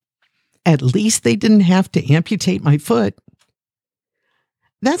At least they didn't have to amputate my foot.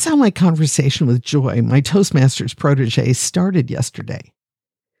 That's how my conversation with Joy, my Toastmasters protege, started yesterday.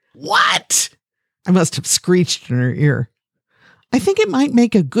 What? I must have screeched in her ear. I think it might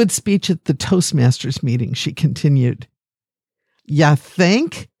make a good speech at the Toastmasters meeting, she continued. Ya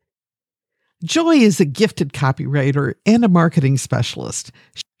think? Joy is a gifted copywriter and a marketing specialist.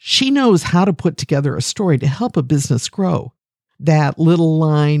 She knows how to put together a story to help a business grow. That little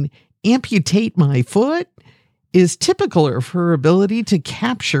line, amputate my foot, is typical of her ability to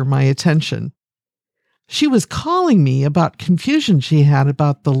capture my attention. She was calling me about confusion she had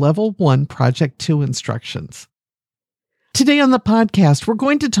about the Level 1 Project 2 instructions. Today on the podcast, we're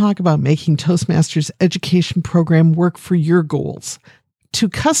going to talk about making Toastmasters education program work for your goals, to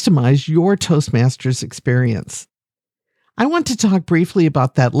customize your Toastmasters experience. I want to talk briefly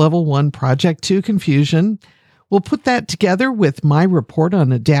about that Level 1 Project 2 confusion. We'll put that together with my report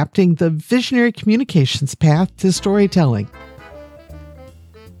on adapting the visionary communications path to storytelling.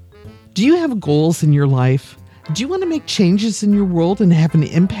 Do you have goals in your life? Do you want to make changes in your world and have an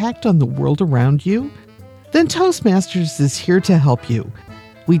impact on the world around you? Then Toastmasters is here to help you.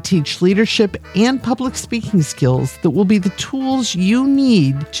 We teach leadership and public speaking skills that will be the tools you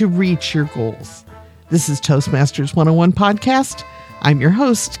need to reach your goals. This is Toastmasters 101 Podcast. I'm your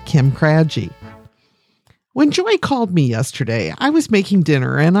host, Kim Craggy. When Joy called me yesterday, I was making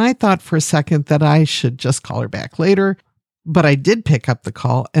dinner and I thought for a second that I should just call her back later, but I did pick up the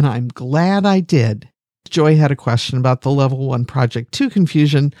call and I'm glad I did. Joy had a question about the Level 1 Project 2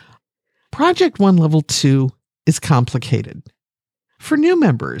 confusion. Project 1 Level 2 is complicated. For new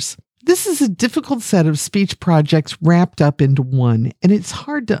members, this is a difficult set of speech projects wrapped up into one, and it's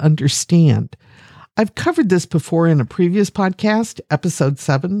hard to understand. I've covered this before in a previous podcast, episode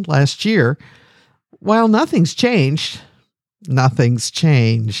 7, last year. While nothing's changed,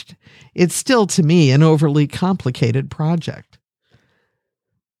 it's still, to me, an overly complicated project.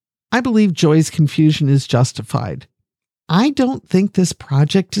 I believe Joy's confusion is justified. I don't think this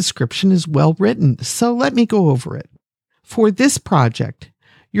project description is well written, so let me go over it. For this project,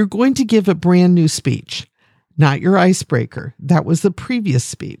 you're going to give a brand new speech, not your icebreaker. That was the previous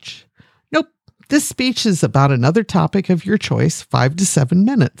speech. Nope, this speech is about another topic of your choice, 5 to 7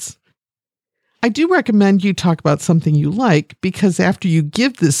 minutes. I do recommend you talk about something you like because after you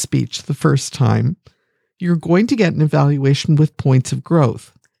give this speech the first time, you're going to get an evaluation with points of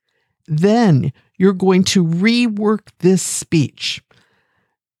growth. Then you're going to rework this speech.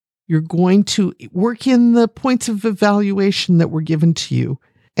 You're going to work in the points of evaluation that were given to you,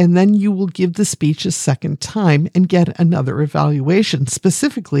 and then you will give the speech a second time and get another evaluation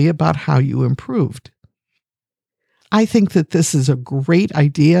specifically about how you improved. I think that this is a great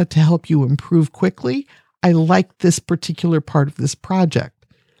idea to help you improve quickly. I like this particular part of this project.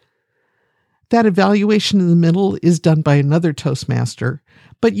 That evaluation in the middle is done by another Toastmaster,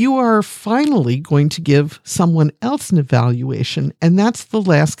 but you are finally going to give someone else an evaluation, and that's the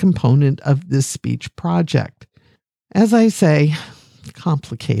last component of this speech project. As I say,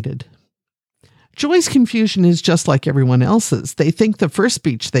 complicated. Joy's confusion is just like everyone else's. They think the first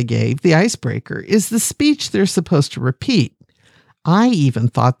speech they gave, the icebreaker, is the speech they're supposed to repeat. I even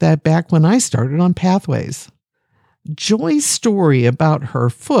thought that back when I started on Pathways. Joy's story about her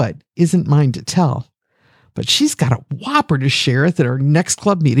foot isn't mine to tell, but she's got a whopper to share at our next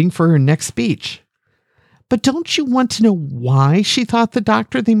club meeting for her next speech. But don't you want to know why she thought the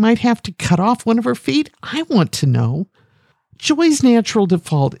doctor they might have to cut off one of her feet? I want to know. Joy's natural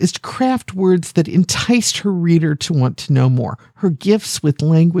default is to craft words that enticed her reader to want to know more. Her gifts with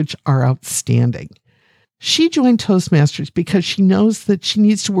language are outstanding. She joined Toastmasters because she knows that she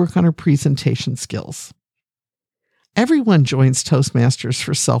needs to work on her presentation skills. Everyone joins Toastmasters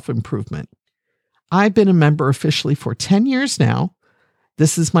for self-improvement. I've been a member officially for 10 years now.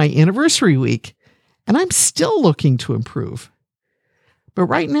 This is my anniversary week, and I'm still looking to improve. But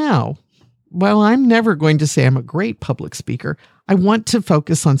right now, while I'm never going to say I'm a great public speaker, I want to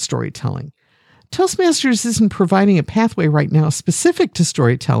focus on storytelling. Toastmasters isn't providing a pathway right now specific to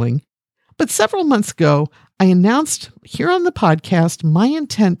storytelling, but several months ago, I announced here on the podcast my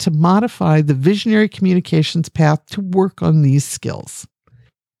intent to modify the visionary communications path to work on these skills.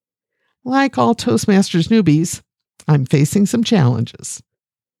 Like all Toastmasters newbies, I'm facing some challenges.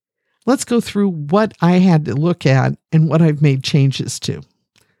 Let's go through what I had to look at and what I've made changes to.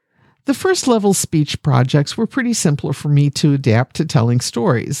 The first level speech projects were pretty simple for me to adapt to telling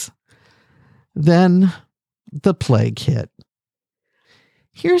stories. Then the plague hit.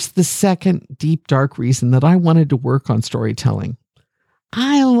 Here's the second deep, dark reason that I wanted to work on storytelling.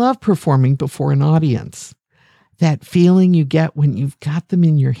 I love performing before an audience. That feeling you get when you've got them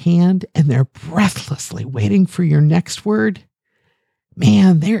in your hand and they're breathlessly waiting for your next word.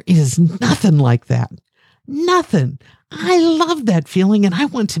 Man, there is nothing like that. Nothing. I love that feeling and I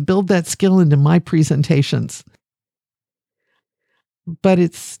want to build that skill into my presentations. But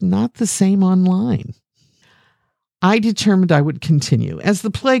it's not the same online. I determined I would continue, as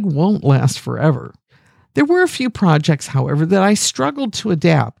the plague won't last forever. There were a few projects, however, that I struggled to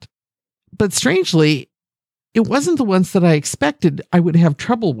adapt. But strangely, it wasn't the ones that I expected I would have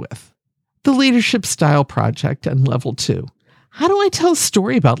trouble with. The leadership style project and level 2. How do I tell a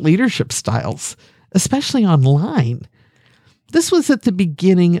story about leadership styles, especially online? This was at the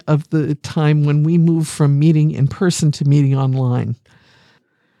beginning of the time when we moved from meeting in person to meeting online.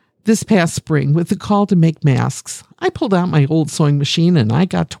 This past spring, with the call to make masks, I pulled out my old sewing machine and I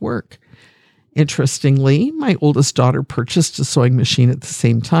got to work. Interestingly, my oldest daughter purchased a sewing machine at the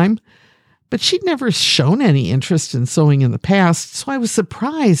same time, but she'd never shown any interest in sewing in the past, so I was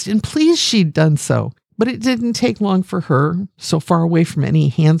surprised and pleased she'd done so. But it didn't take long for her, so far away from any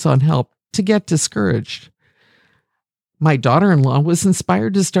hands-on help, to get discouraged. My daughter-in-law was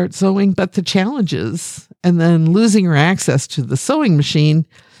inspired to start sewing, but the challenges, and then losing her access to the sewing machine,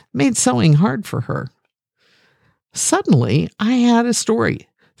 made sewing hard for her. Suddenly, I had a story.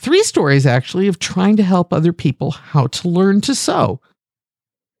 3 stories, actually, of trying to help other people how to learn to sew.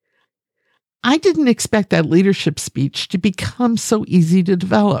 I didn't expect that leadership speech to become so easy to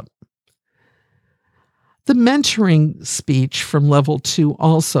develop. The mentoring speech from level 2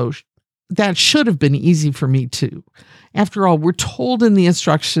 also, that should have been easy for me too. After all, we're told in the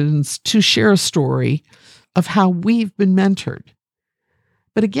instructions to share a story of how we've been mentored.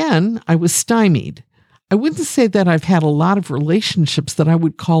 But again, I was stymied. I wouldn't say that I've had a lot of relationships that I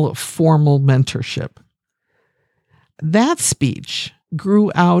would call a formal mentorship. That speech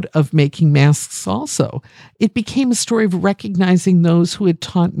grew out of making masks also. It became a story of recognizing those who had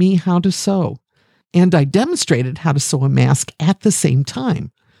taught me how to sew. And I demonstrated how to sew a mask at the same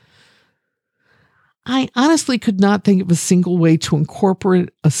time. I honestly could not think of a single way to incorporate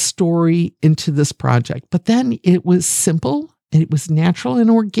a story into this project, but then it was simple and it was natural and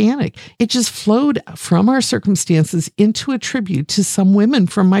organic. It just flowed from our circumstances into a tribute to some women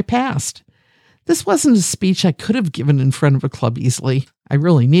from my past. This wasn't a speech I could have given in front of a club easily. I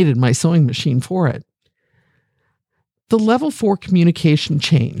really needed my sewing machine for it. The level 4 communication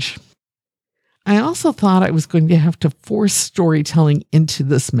change. I also thought I was going to have to force storytelling into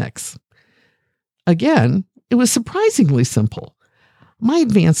this mix. Again, it was surprisingly simple. My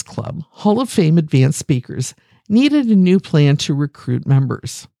advanced club, Hall of Fame advanced speakers, needed a new plan to recruit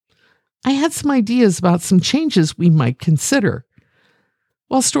members. I had some ideas about some changes we might consider.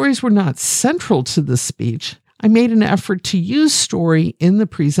 While stories were not central to the speech, I made an effort to use story in the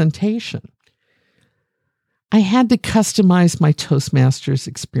presentation. I had to customize my Toastmasters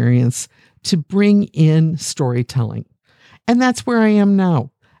experience to bring in storytelling. And that's where I am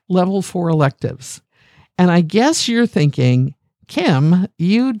now, level 4 electives. And I guess you're thinking, Kim,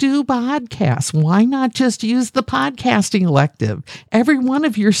 you do podcasts. Why not just use the podcasting elective? Every one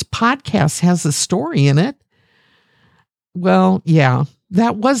of your podcasts has a story in it. Well, yeah,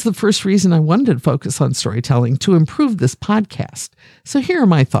 that was the first reason I wanted to focus on storytelling, to improve this podcast. So here are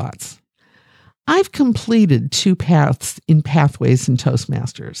my thoughts. I've completed 2 paths in Pathways and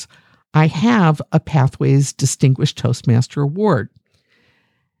Toastmasters. I have a Pathways Distinguished Toastmaster Award.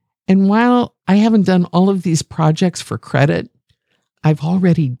 And while I haven't done all of these projects for credit, I've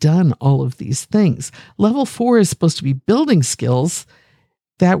already done all of these things. Level 4 is supposed to be building skills.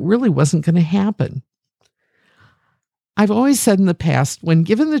 That really wasn't going to happen. I've always said in the past, when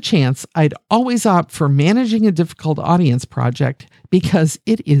given the chance, I'd always opt for managing a difficult audience project because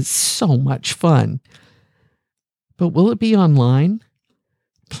it is so much fun. But will it be online?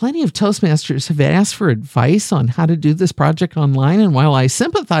 Plenty of Toastmasters have asked for advice on how to do this project online, and while I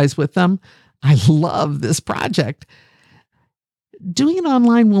sympathize with them, I love this project. Doing it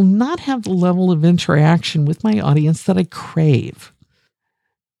online will not have the level of interaction with my audience that I crave.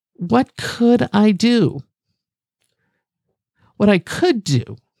 What could I do? What I could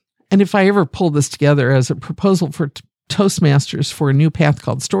do, and if I ever pull this together as a proposal for Toastmasters for a new path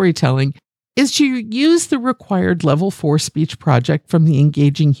called storytelling, is to use the required level 4 speech project from the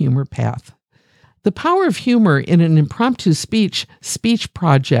Engaging Humor path. The power of humor in an impromptu speech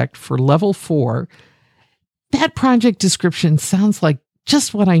project for level 4, that project description sounds like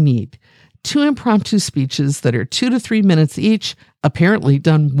just what I need. 2 impromptu speeches that are 2 to 3 minutes each, apparently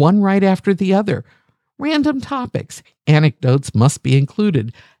done one right after the other. Random topics. Anecdotes must be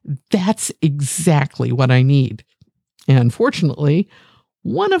included. That's exactly what I need. And fortunately,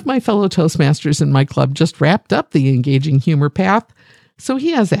 One of my fellow Toastmasters in my club just wrapped up the Engaging Humor Path, so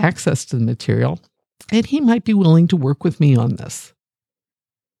he has access to the material, and he might be willing to work with me on this.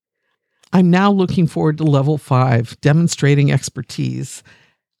 I'm now looking forward to level 5, demonstrating expertise.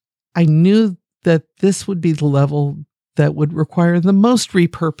 I knew that this would be the level that would require the most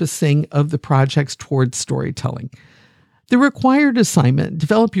repurposing of the projects towards storytelling. The required assignment,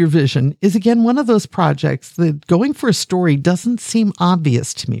 develop your vision, is again one of those projects that going for a story doesn't seem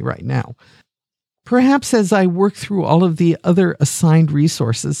obvious to me right now. Perhaps as I work through all of the other assigned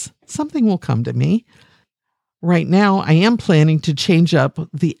resources, something will come to me. Right now, I am planning to change up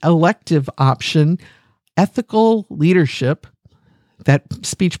the elective option, ethical leadership. That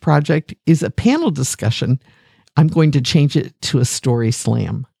speech project is a panel discussion. I'm going to change it to a story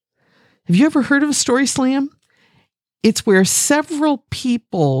slam. Have you ever heard of a story slam? It's where several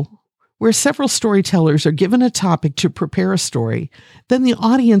storytellers are given a topic to prepare a story. Then the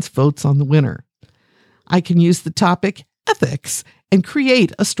audience votes on the winner. I can use the topic ethics and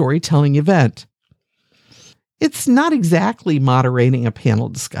create a storytelling event. It's not exactly moderating a panel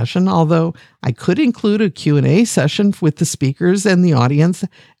discussion, although I could include a Q&A session with the speakers and the audience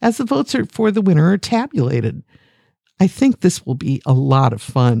as the votes for the winner are tabulated. I think this will be a lot of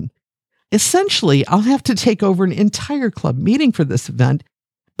fun. Essentially, I'll have to take over an entire club meeting for this event,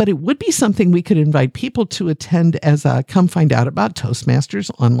 but it would be something we could invite people to attend as a Come Find Out About Toastmasters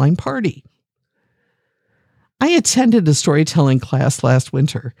online party. I attended a storytelling class last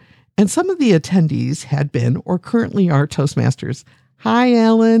winter, and some of the attendees had been or currently are Toastmasters. Hi,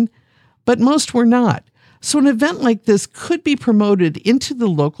 Alan. But most were not. So an event like this could be promoted into the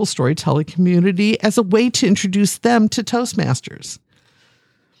local storytelling community as a way to introduce them to Toastmasters.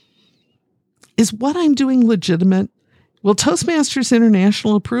 Is what I'm doing legitimate? Will Toastmasters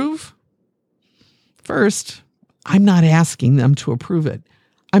International approve? First, I'm not asking them to approve it.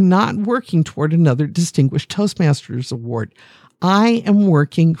 I'm not working toward another Distinguished Toastmasters Award. I am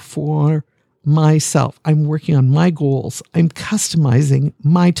working for myself. I'm working on my goals. I'm customizing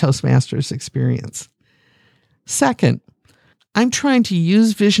my Toastmasters experience. Second, I'm trying to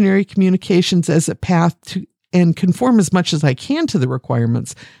use visionary communications as a path to and conform as much as I can to the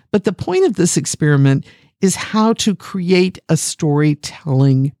requirements. But the point of this experiment is how to create a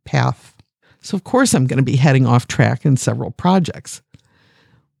storytelling path. So of course I'm going to be heading off track in several projects.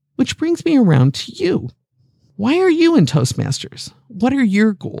 Which brings me around to you. Why are you in Toastmasters? What are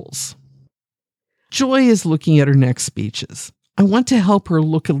your goals? Joy is looking at her next speeches. I want to help her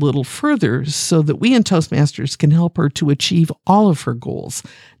look a little further so that we in Toastmasters can help her to achieve all of her goals,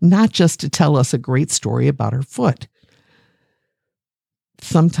 not just to tell us a great story about her foot.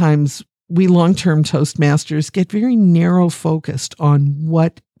 Sometimes we long-term Toastmasters get very narrow focused on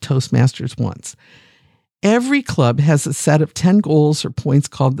what Toastmasters wants. Every club has a set of 10 goals or points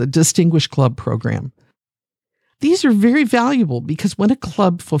called the Distinguished Club Program. These are very valuable because when a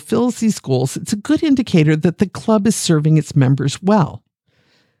club fulfills these goals, it's a good indicator that the club is serving its members well.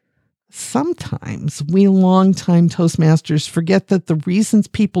 Sometimes we longtime Toastmasters forget that the reasons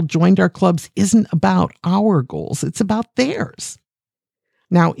people joined our clubs isn't about our goals, it's about theirs.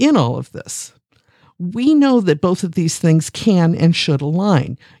 Now, in all of this, we know that both of these things can and should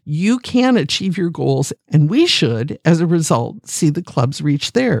align. You can achieve your goals, and we should, as a result, see the clubs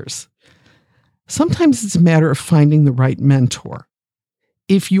reach theirs. Sometimes it's a matter of finding the right mentor.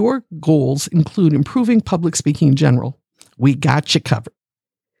 If your goals include improving public speaking in general, we got you covered.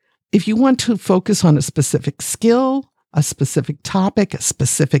 If you want to focus on a specific skill, a specific topic, a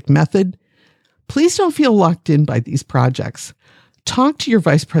specific method, please don't feel locked in by these projects. Talk to your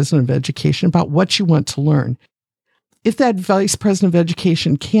Vice President of Education about what you want to learn. If that Vice President of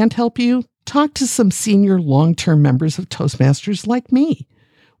Education can't help you, talk to some senior long-term members of Toastmasters like me.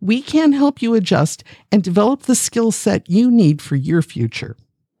 We can help you adjust and develop the skill set you need for your future.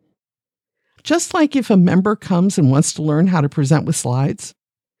 Just like if a member comes and wants to learn how to present with slides,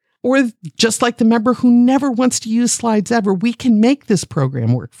 or just like the member who never wants to use slides ever, we can make this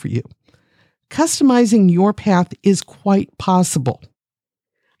program work for you. Customizing your path is quite possible.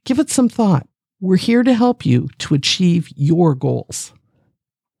 Give it some thought. We're here to help you to achieve your goals.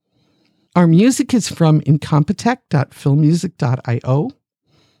 Our music is from incompetech.filmmusic.io.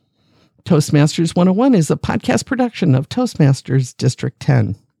 Toastmasters 101 is a podcast production of Toastmasters District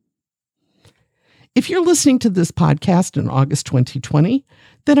 10. If you're listening to this podcast in August 2020,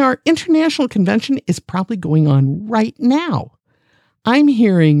 then our international convention is probably going on right now. I'm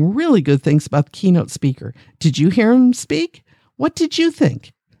hearing really good things about the keynote speaker. Did you hear him speak? What did you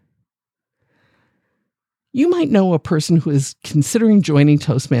think? You might know a person who is considering joining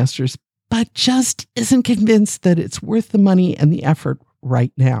Toastmasters, but just isn't convinced that it's worth the money and the effort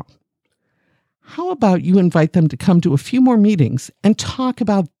right now. How about you invite them to come to a few more meetings and talk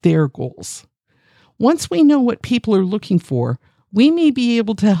about their goals? Once we know what people are looking for, we may be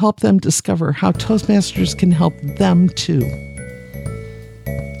able to help them discover how Toastmasters can help them too.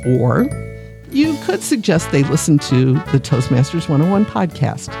 Or you could suggest they listen to the Toastmasters 101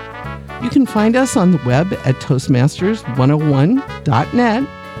 podcast. You can find us on the web at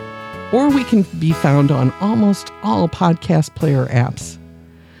toastmasters101.net, or we can be found on almost all podcast player apps.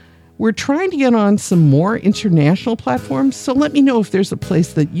 We're trying to get on some more international platforms, so let me know if there's a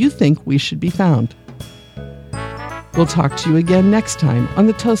place that you think we should be found. We'll talk to you again next time on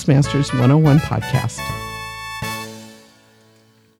the Toastmasters 101 podcast.